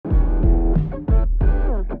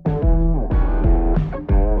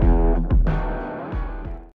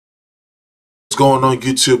going on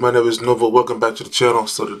YouTube? My name is Nova. Welcome back to the channel.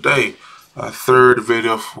 So today, third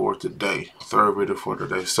video for today. So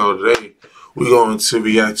today we're going to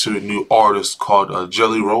react to a new artist called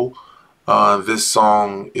Jelly Roll. This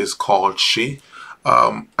song is called She.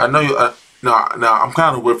 I know you. Now I'm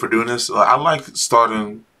kind of weird for doing this. I like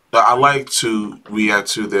to react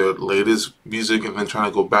to their latest music and then trying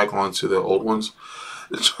to go back onto their old ones.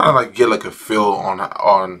 Just trying to like get like a feel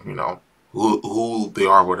on you know who they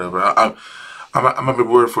are, or whatever. I'm a bit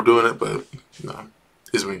weird for doing it, but you know,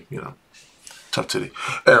 it's me, you know, tough titty.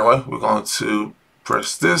 Anyway, we're going to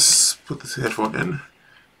press this, put this headphone in,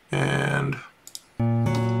 and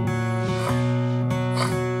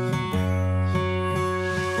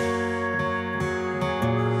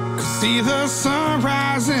see the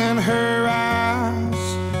sunrise in her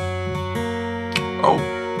eyes. Oh,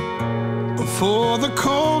 before the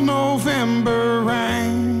cold November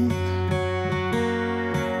rain.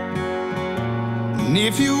 And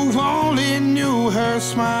if you only knew her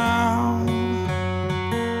smile,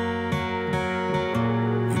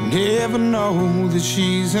 you never know that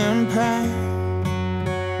she's in pain.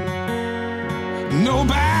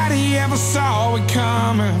 Nobody ever saw it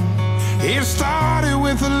coming. It started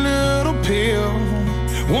with a little pill.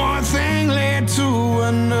 One thing led to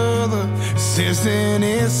another. Since then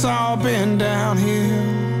it's all been downhill.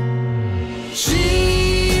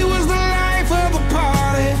 She was the life of the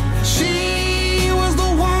party. She was the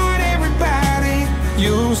one everybody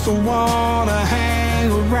used to wanna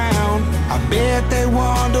hang around. I bet they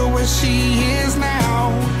wonder where she is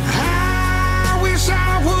now. I wish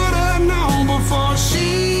I would've known before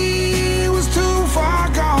she was too far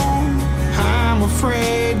gone. I'm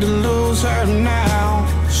afraid to lose her now.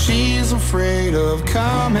 She's afraid of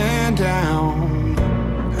coming down.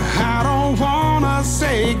 I don't wanna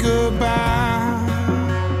say goodbye.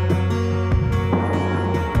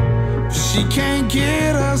 She can't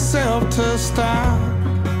get herself to stop.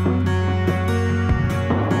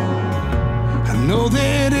 I know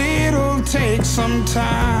that it'll take some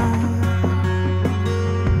time,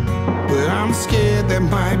 but I'm scared there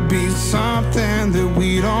might be something that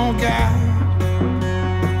we don't got.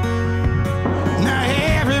 Now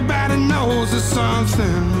everybody knows there's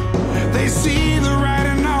something. They see the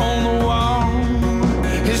writing on the wall,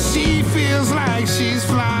 and she feels like she's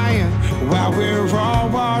flying while we're all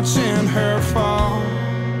watching her fall.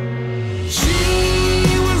 She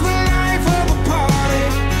was the life of the party.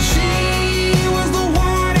 She was the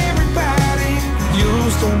one everybody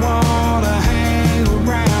used to wanna hang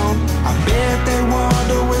around. I bet they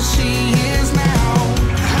wonder where she is now.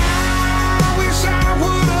 I wish I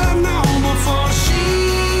would've known before she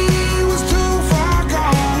was too far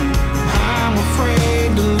gone. I'm afraid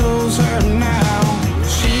to lose her now.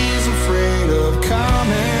 She's afraid of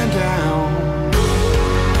coming down.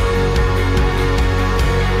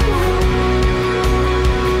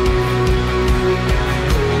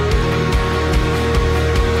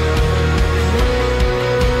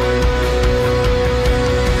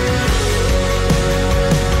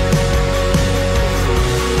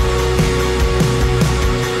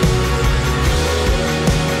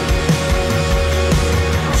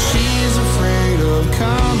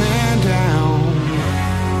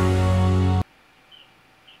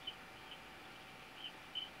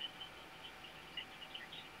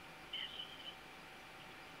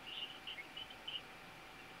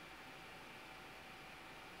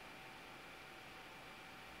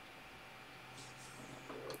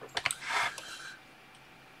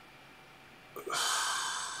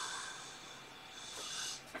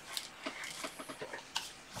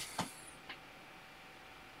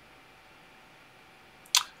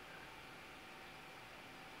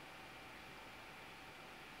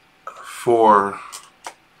 For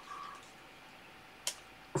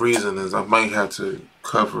reasons, I might have to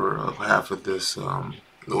cover half of this,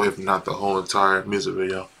 if not the whole entire music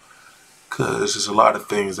video, because there's just a lot of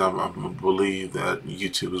things I believe that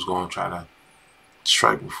YouTube is going to try to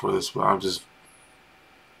strike me for this, but I'm just,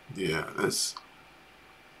 yeah, it's.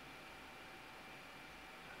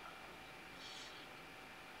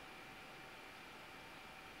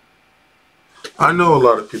 I know a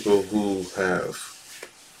lot of people who have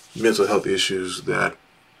mental health issues that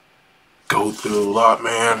go through a lot,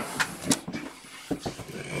 man.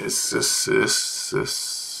 It's just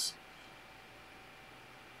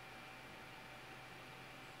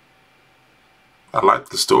I like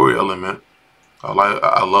the story element.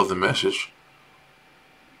 I love the message.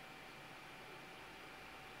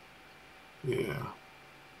 Yeah.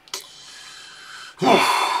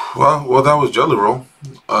 Well, that was Jelly Roll.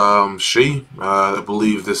 She, I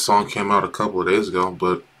believe this song came out a couple of days ago,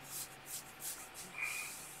 but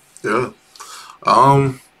yeah.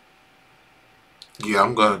 Yeah,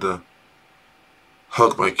 I'm gonna have to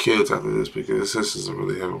hug my kids after this because this is a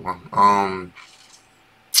really heavy one.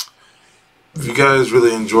 If you guys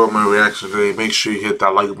really enjoyed my reaction today, make sure you hit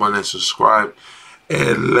that like button and subscribe.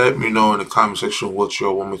 And let me know in the comment section what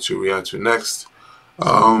y'all want me to react to next.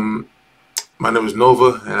 My name is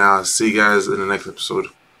Nova, and I'll see you guys in the next episode.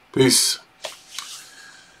 Peace.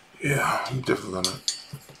 Yeah, I'm definitely gonna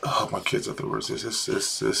hug my kids afterwards.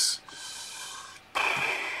 This.